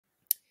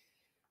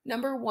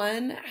Number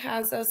 1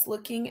 has us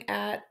looking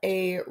at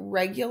a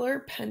regular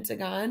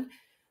pentagon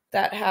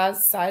that has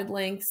side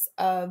lengths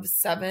of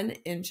 7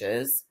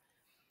 inches,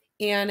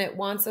 and it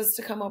wants us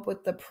to come up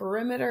with the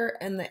perimeter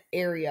and the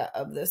area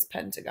of this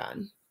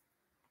pentagon.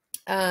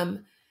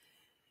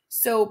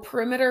 So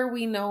perimeter,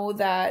 we know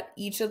that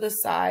each of the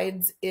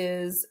sides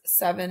is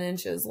 7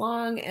 inches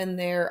long and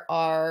there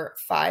are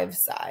 5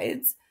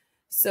 sides.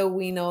 So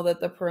we know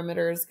that the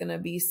perimeter is going to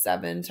be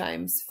 7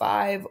 times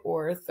 5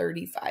 or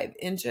 35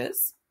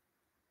 inches.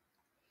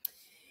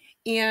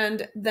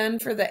 And then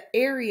for the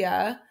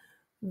area,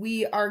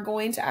 we are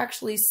going to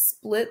actually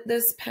split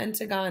this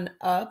pentagon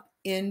up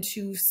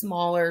into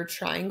smaller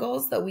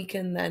triangles that we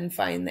can then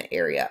find the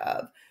area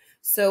of.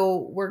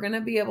 So we're going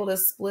to be able to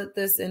split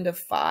this into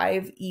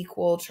 5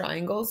 equal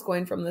triangles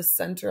going from the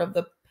center of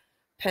the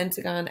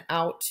pentagon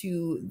out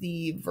to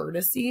the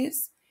vertices.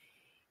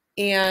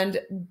 And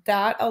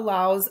that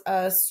allows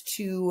us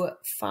to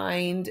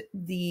find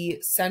the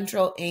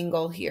central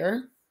angle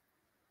here.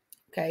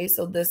 Okay,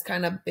 so this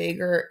kind of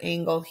bigger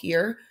angle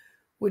here,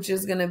 which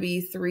is going to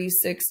be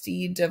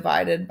 360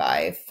 divided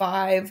by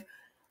 5,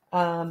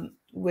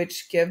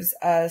 which gives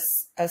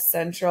us a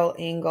central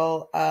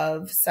angle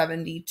of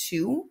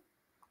 72.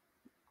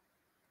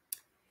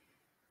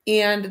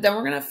 And then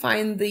we're going to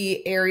find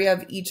the area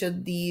of each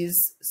of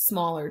these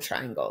smaller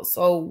triangles.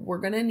 So we're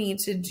going to need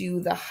to do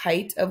the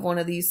height of one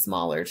of these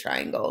smaller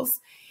triangles.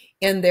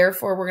 And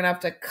therefore, we're going to have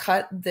to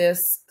cut this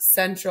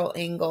central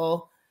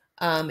angle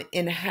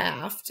in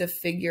half to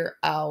figure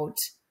out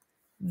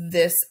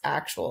this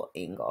actual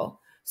angle.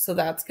 So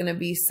that's going to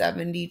be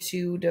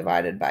 72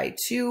 divided by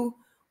 2,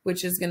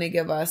 which is going to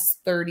give us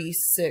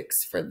 36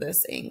 for this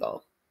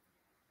angle.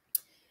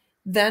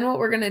 Then what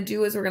we're going to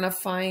do is we're going to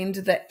find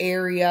the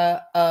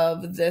area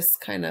of this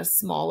kind of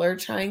smaller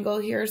triangle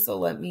here. So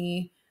let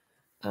me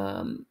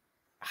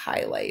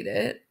highlight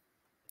it.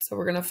 So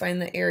we're going to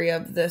find the area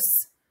of this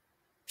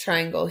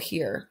triangle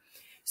here.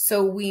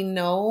 So we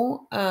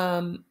know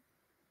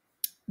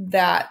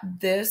that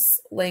this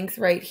length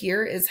right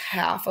here is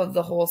half of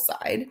the whole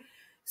side.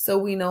 So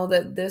we know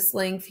that this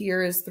length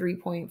here is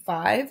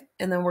 3.5,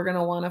 and then we're going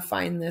to want to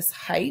find this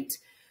height.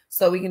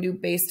 So we can do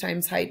base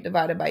times height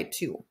divided by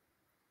 2.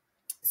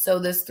 So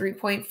this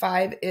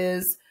 3.5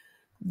 is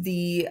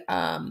the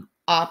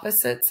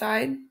opposite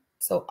side.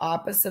 So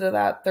opposite of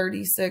that,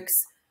 36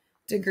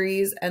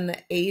 degrees, and the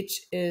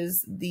H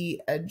is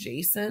the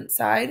adjacent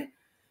side.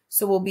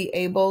 So we'll be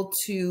able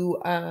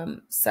to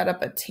set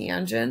up a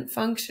tangent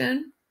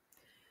function.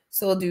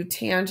 So we'll do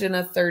tangent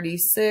of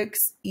 36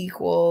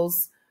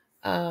 equals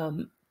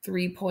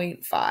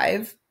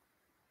 3.5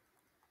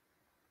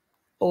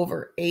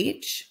 over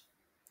H.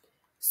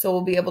 So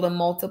we'll be able to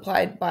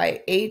multiply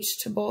by H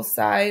to both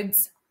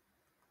sides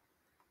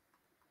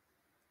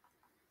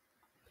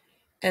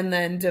and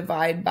then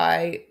divide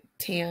by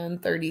tan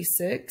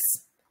 36.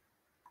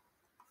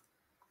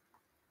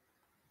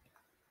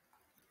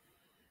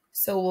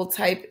 So we'll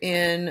type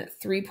in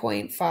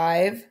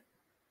 3.5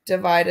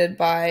 divided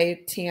by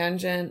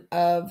tangent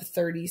of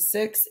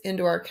 36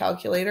 into our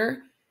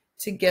calculator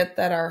to get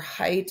that our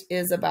height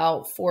is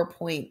about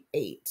 4.8.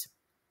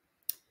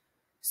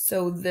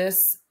 So this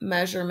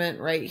measurement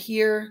right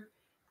here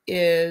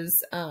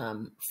is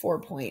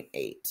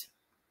 4.8.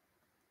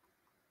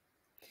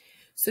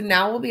 So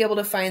now we'll be able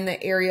to find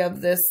the area of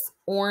this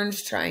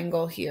orange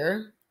triangle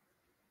here.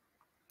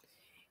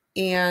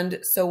 And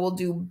so we'll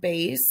do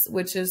base,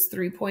 which is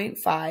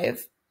 3.5,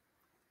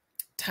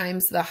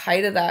 times the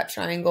height of that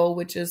triangle,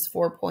 which is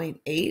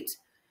 4.8,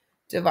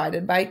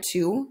 divided by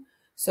 2.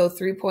 So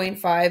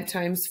 3.5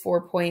 times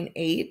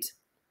 4.8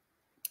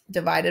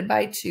 divided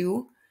by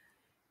 2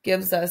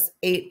 gives us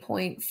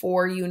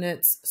 8.4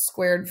 units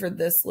squared for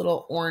this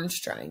little orange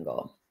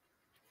triangle.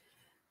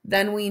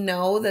 Then we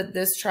know that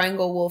this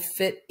triangle will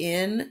fit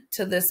in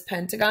to this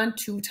pentagon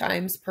 2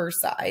 times per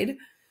side.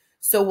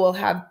 So we'll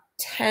have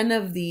 10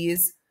 of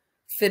these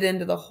fit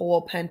into the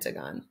whole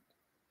pentagon.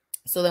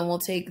 So then we'll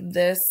take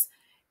this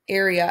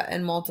area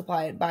and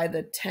multiply it by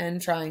the 10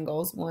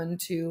 triangles. 1,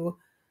 2,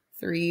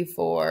 3,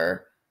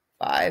 4,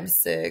 5,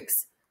 6,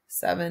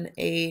 7,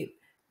 8,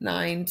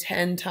 9,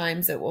 10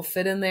 times it will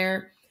fit in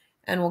there.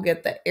 And we'll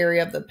get the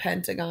area of the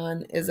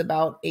pentagon is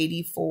about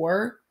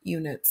 84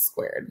 units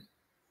squared.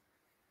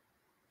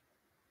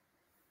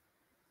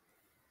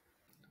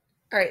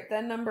 All right,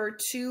 then number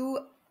 2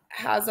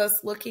 has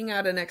us looking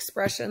at an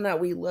expression that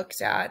we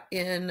looked at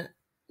in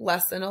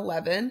lesson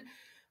 11,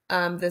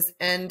 this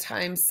n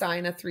times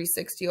sine of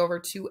 360 over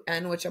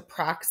 2n, which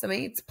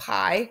approximates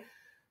pi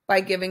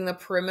by giving the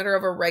perimeter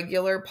of a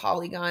regular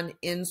polygon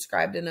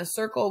inscribed in a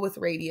circle with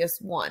radius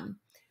 1.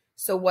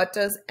 So what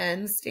does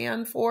n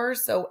stand for?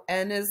 So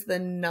n is the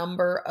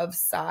number of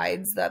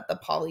sides that the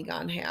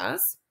polygon has.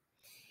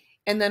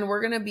 And then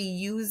we're going to be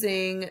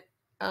using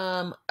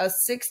a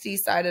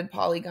 60-sided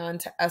polygon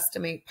to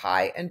estimate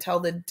pi and tell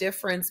the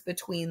difference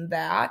between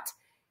that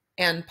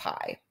and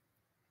pi.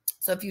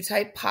 So if you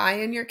type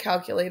pi in your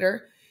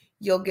calculator,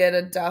 you'll get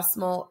a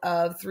decimal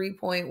of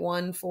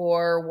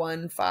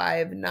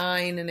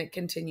 3.14159, and it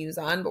continues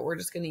on, but we're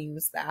just going to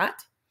use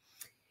that.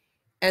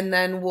 And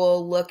then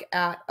we'll look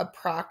at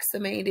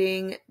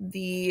approximating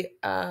the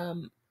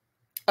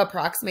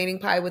approximating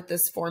pi with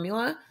this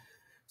formula.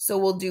 So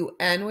we'll do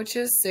n, which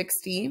is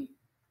 60,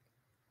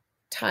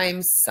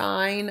 times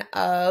sine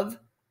of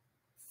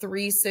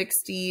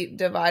 360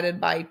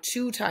 divided by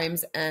 2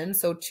 times n.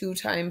 So 2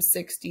 times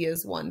 60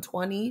 is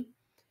 120.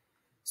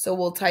 So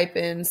we'll type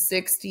in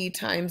 60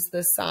 times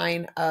the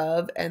sine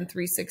of, and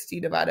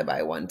 360 divided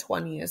by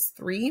 120 is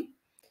 3.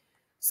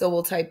 So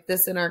we'll type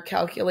this in our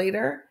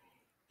calculator.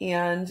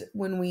 And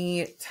when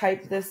we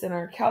type this in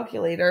our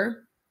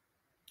calculator,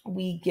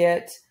 we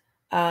get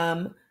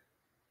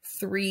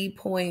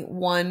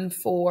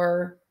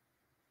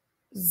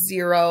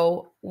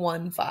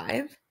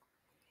 3.14015.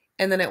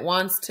 And then it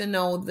wants to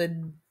know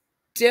the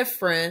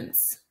difference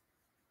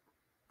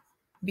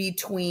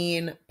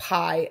between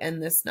pi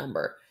and this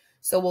number.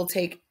 So we'll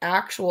take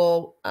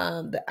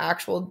the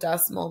actual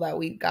decimal that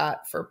we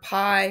got for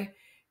pi,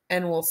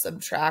 and we'll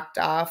subtract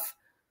off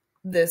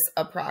this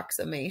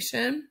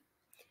approximation.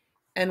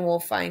 And we'll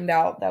find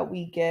out that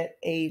we get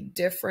a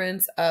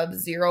difference of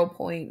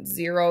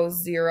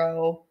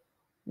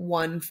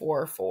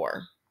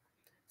 0.00144.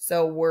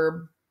 So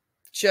we're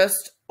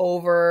just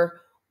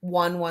over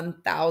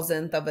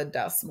 1/1000th of a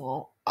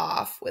decimal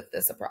off with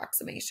this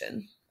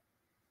approximation.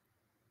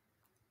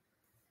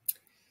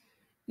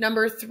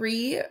 Number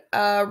 3,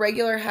 a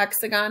regular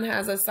hexagon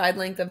has a side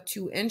length of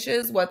 2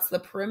 inches. What's the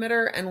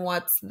perimeter and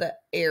what's the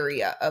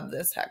area of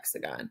this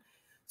hexagon?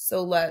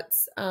 So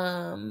let's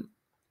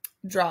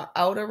draw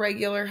out a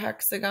regular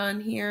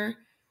hexagon here.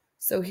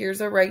 So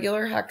here's a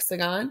regular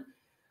hexagon.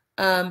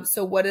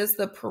 So what is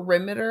the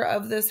perimeter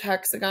of this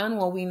hexagon?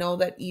 Well, we know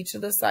that each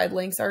of the side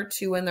lengths are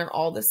 2 and they're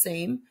all the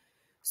same.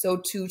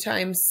 So 2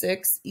 times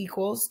 6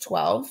 equals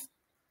 12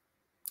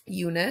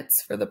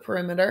 units for the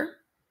perimeter.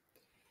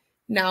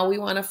 Now we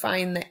want to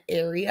find the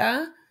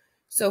area.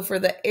 So for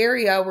the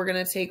area, we're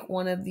going to take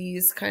one of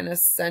these kind of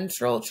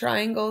central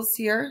triangles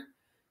here.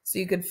 So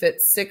you could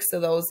fit 6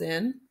 of those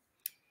in.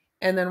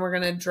 And then we're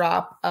going to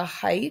drop a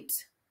height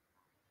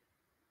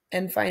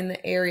and find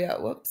the area,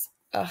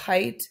 a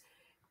height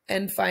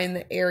and find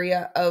the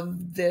area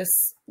of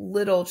this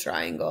little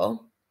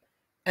triangle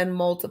and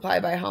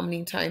multiply by how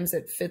many times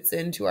it fits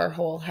into our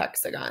whole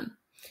hexagon.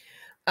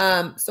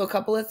 So a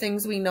couple of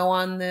things we know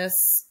on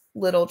this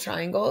little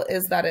triangle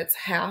is that it's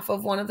half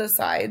of one of the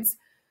sides.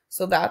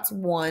 So that's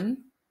 1.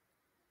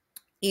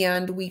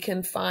 And we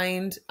can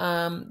find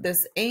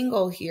this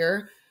angle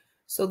here.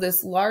 So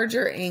this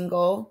larger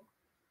angle,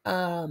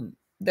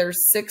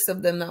 there's 6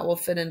 of them that will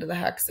fit into the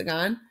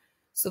hexagon.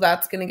 So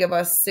that's going to give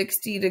us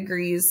 60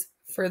 degrees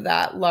for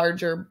that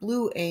larger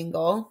blue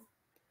angle.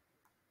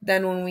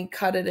 Then when we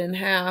cut it in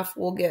half,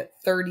 we'll get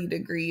 30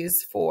 degrees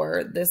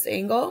for this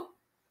angle.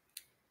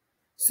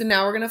 So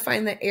now we're going to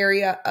find the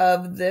area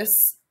of this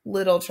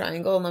little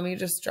triangle. And let me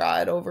just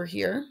draw it over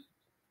here.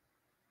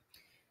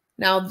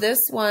 Now this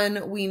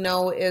one we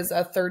know is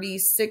a 30,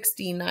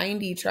 60,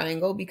 90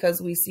 triangle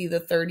because we see the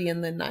 30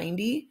 and the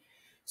 90.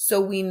 So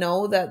we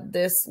know that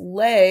this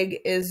leg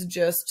is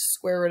just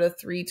square root of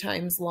 3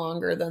 times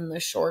longer than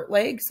the short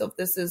leg. So if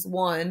this is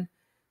 1,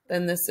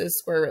 then this is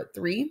square root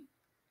 3.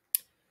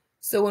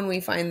 So when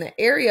we find the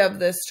area of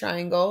this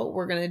triangle,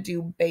 we're going to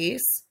do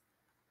base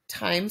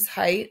times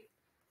height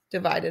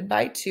divided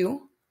by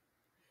 2.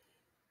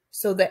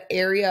 So the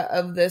area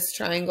of this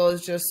triangle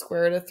is just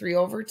square root of 3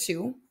 over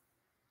 2.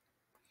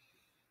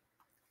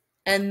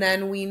 And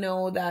then we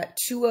know that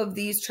 2 of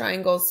these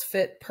triangles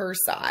fit per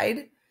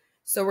side.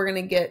 So we're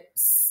going to get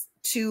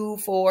 2,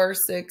 4,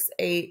 6,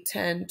 8,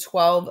 10,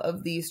 12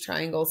 of these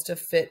triangles to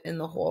fit in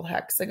the whole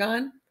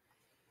hexagon.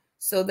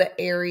 So the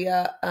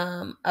area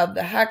of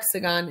the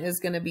hexagon is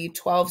going to be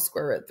 12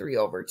 square root 3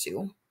 over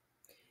 2.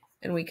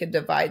 And we could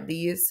divide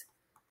these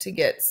to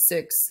get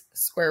 6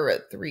 square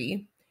root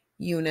 3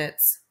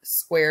 units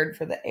squared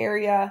for the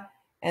area.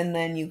 And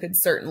then you could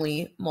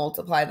certainly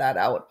multiply that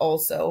out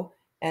also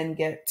and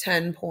get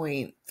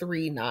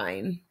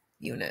 10.39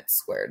 units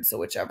squared. So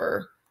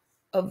whichever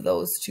of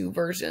those 2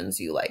 versions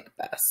you like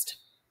best.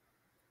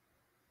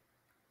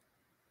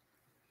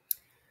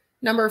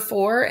 Number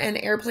 4, an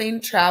airplane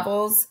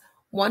travels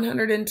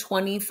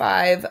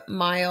 125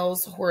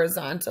 miles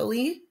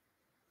horizontally.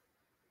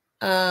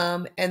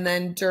 And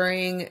then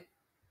during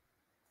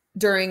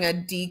a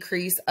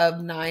decrease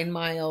of 9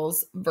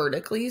 miles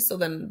vertically. So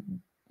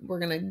then we're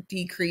going to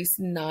decrease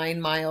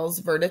 9 miles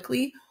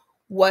vertically.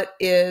 What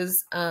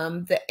is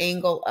the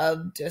angle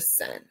of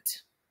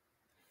descent?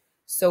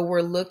 So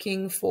we're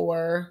looking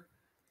for,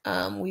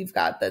 we've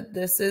got that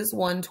this is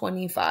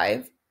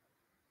 125.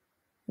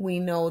 We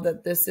know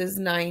that this is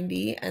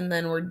 90, and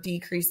then we're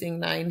decreasing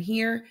 9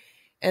 here.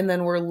 And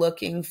then we're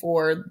looking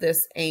for this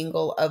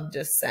angle of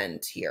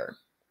descent here.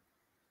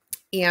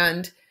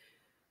 And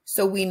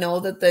so we know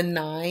that the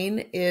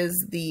 9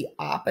 is the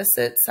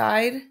opposite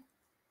side.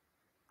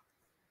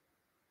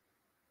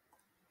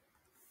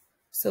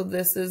 So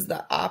this is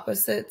the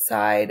opposite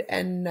side,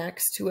 and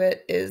next to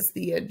it is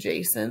the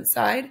adjacent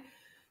side.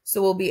 So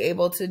we'll be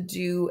able to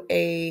do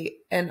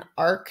an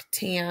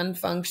arctan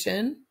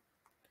function.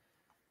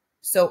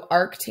 So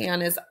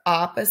arctan is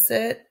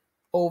opposite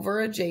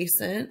over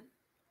adjacent.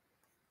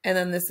 And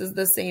then this is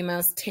the same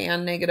as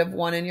tan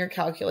 -1 in your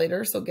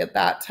calculator. So get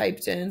that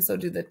typed in. So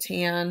do the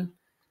tan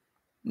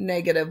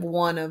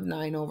 -1 of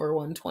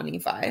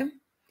 9/125.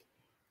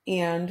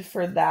 And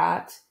for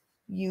that,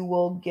 you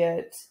will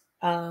get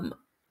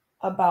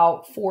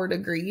about 4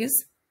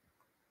 degrees.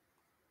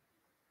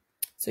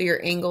 So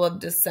your angle of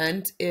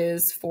descent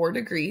is 4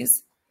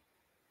 degrees.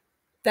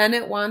 Then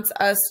it wants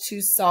us to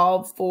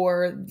solve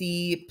for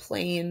the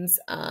plane's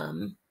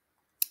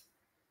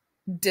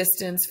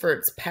distance for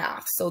its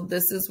path. So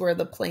this is where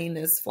the plane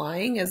is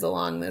flying, is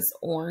along this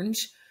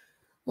orange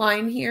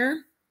line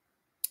here.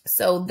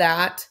 So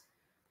that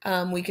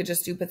we could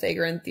just do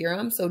Pythagorean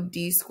theorem. So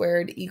d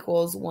squared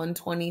equals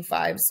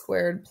 125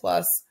 squared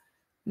plus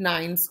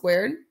 9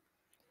 squared.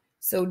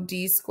 So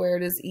d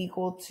squared is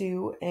equal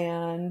to,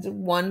 and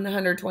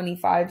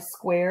 125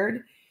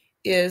 squared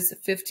is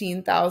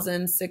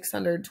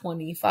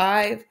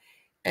 15,625,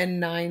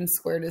 and 9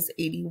 squared is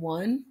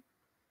 81.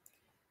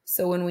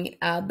 So when we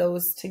add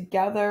those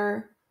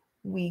together,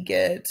 we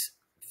get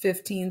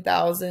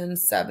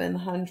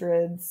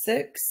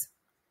 15,706.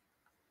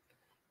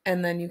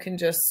 And then you can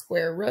just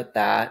square root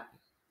that,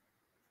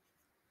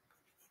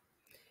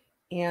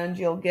 and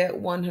you'll get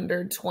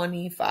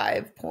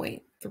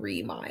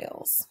 125.3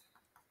 miles.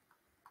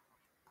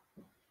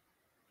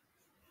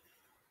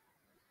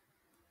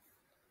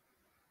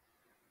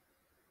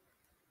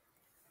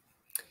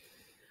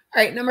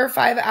 All right, number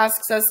 5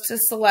 asks us to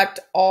select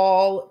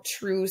all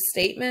true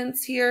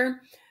statements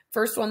here.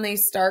 First one they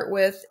start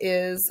with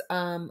is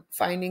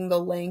finding the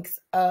length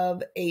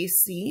of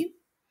AC.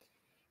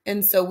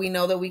 And so we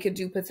know that we could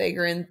do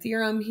Pythagorean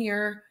theorem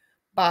here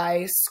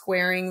by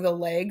squaring the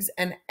legs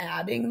and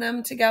adding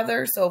them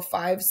together. So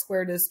 5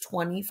 squared is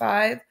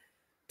 25,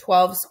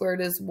 12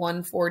 squared is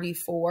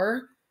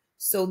 144.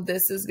 So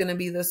this is going to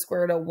be the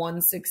square root of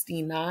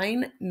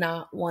 169,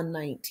 not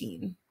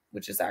 119,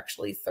 which is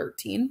actually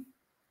 13.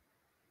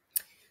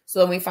 So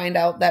then we find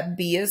out that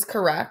B is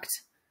correct.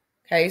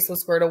 Okay, so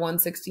square root of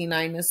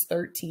 169 is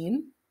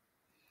 13.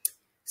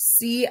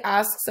 C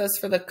asks us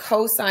for the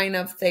cosine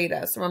of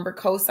theta. So remember,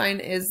 cosine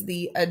is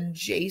the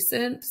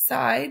adjacent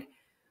side,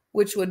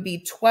 which would be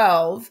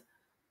 12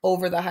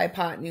 over the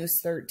hypotenuse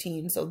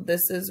 13. So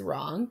this is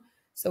wrong.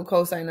 So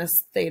cosine of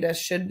theta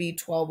should be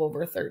 12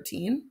 over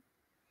 13.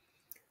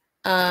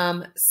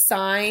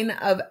 Sine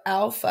of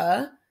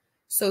alpha.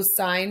 So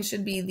sine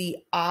should be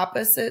the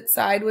opposite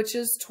side, which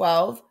is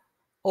 12,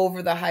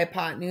 over the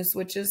hypotenuse,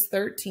 which is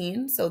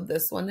 13. So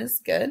this one is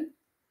good.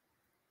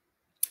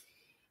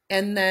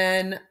 And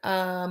then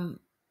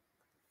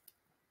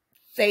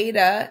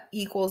theta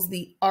equals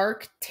the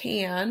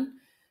arctan.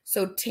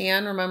 So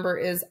tan, remember,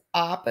 is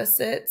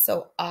opposite.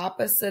 So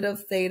opposite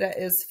of theta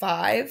is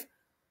 5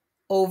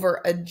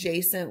 over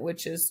adjacent,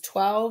 which is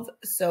 12.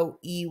 So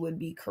E would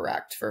be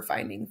correct for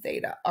finding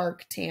theta,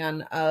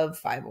 arctan of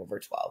 5 over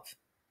 12.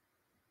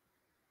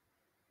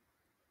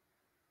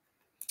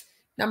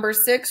 Number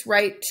 6,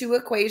 write 2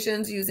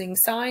 equations using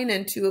sine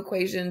and 2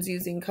 equations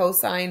using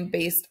cosine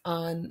based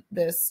on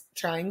this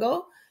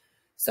triangle.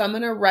 So I'm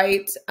going to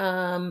write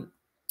a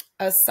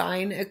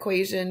sine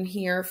equation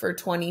here for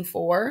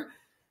 24.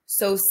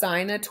 So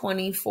sine of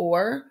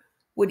 24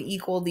 would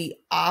equal the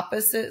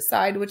opposite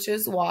side, which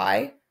is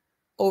y,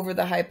 over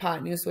the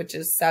hypotenuse, which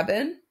is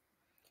 7.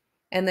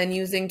 And then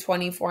using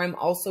 24, I'm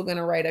also going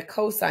to write a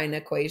cosine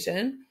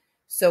equation.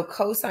 So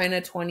cosine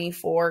of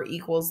 24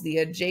 equals the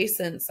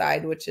adjacent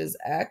side, which is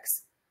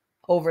x,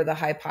 over the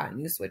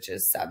hypotenuse, which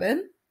is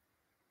 7.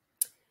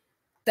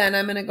 Then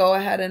I'm going to go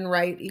ahead and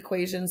write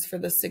equations for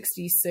the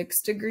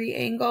 66-degree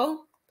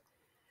angle.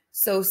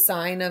 So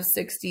sine of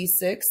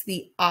 66,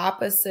 the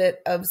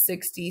opposite of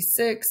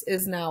 66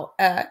 is now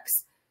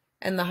x,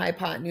 and the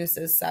hypotenuse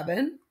is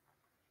 7.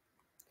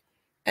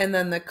 And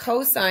then the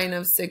cosine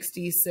of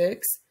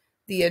 66,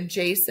 the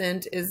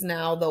adjacent is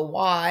now the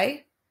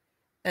y,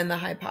 and the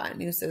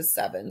hypotenuse is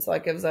 7. So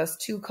that gives us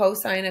 2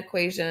 cosine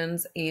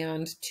equations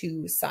and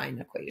 2 sine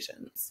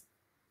equations.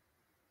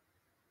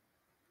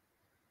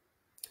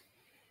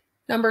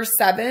 Number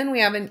 7, we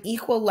have an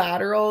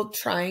equilateral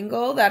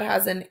triangle that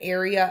has an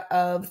area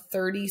of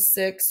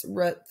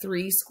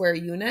 36√3 square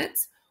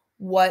units.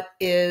 What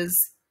is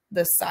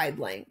the side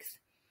length?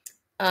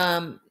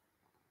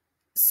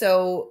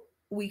 So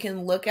we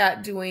can look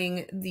at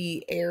doing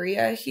the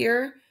area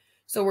here.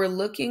 So we're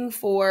looking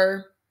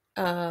for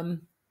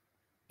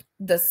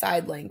the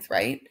side length,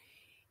 right?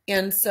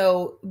 And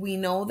so we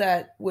know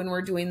that when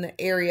we're doing the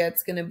area,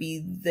 it's going to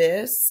be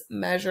this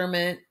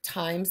measurement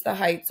times the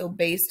height. So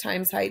base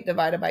times height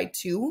divided by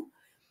 2.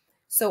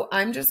 So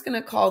I'm just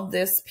going to call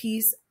this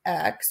piece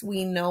x.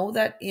 We know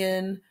that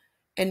in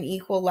an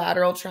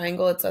equilateral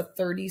triangle, it's a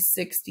 30,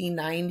 60,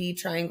 90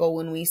 triangle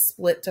when we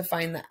split to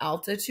find the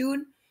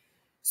altitude.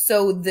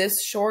 So this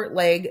short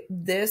leg,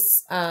 this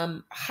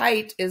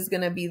height is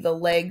going to be the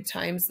leg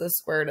times the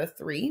square root of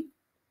 3.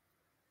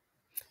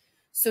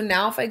 So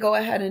now if I go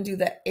ahead and do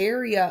the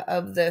area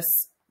of this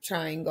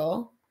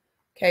triangle,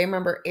 okay,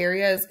 remember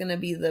area is going to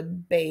be the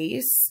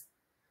base,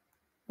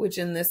 which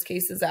in this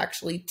case is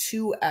actually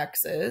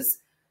 2x's.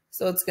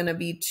 So it's going to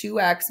be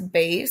 2x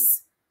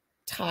base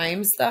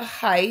times the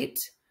height,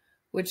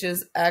 which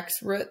is x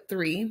root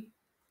 3,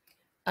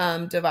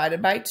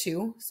 divided by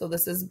 2. So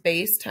this is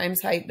base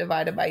times height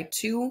divided by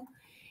 2.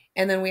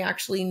 And then we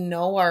actually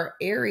know our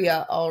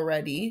area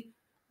already,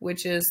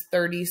 which is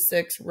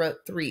 36 root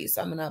 3.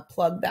 So I'm going to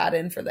plug that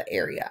in for the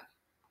area.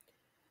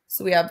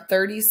 So we have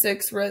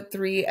 36 root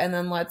 3, and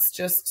then let's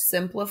just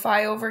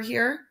simplify over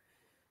here.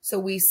 So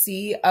we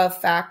see a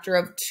factor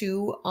of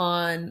 2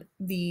 on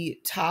the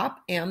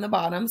top and the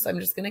bottom. So I'm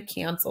just going to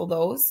cancel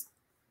those.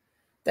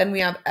 Then we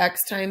have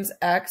x times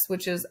x,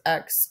 which is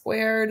x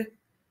squared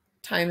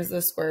times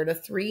the square root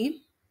of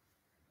 3.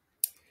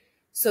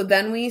 So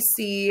then we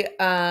see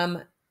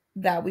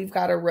that we've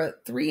got a root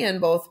 3 in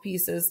both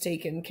pieces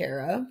taken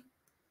care of.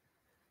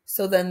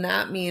 So then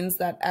that means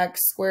that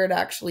x squared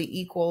actually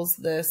equals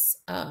this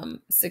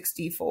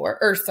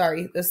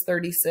this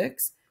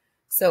 36.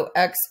 So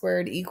x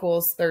squared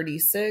equals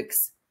 36.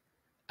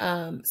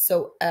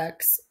 So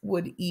x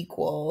would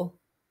equal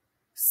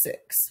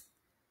 6.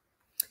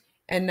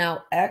 And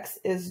now x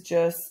is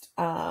just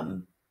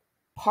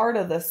part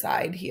of the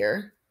side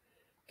here.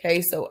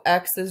 Okay, so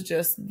x is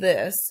just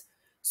this.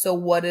 So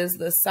what is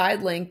the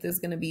side length is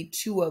going to be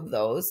 2 of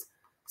those.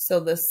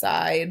 So the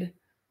side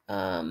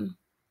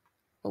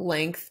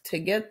length to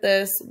get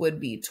this would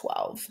be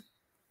 12.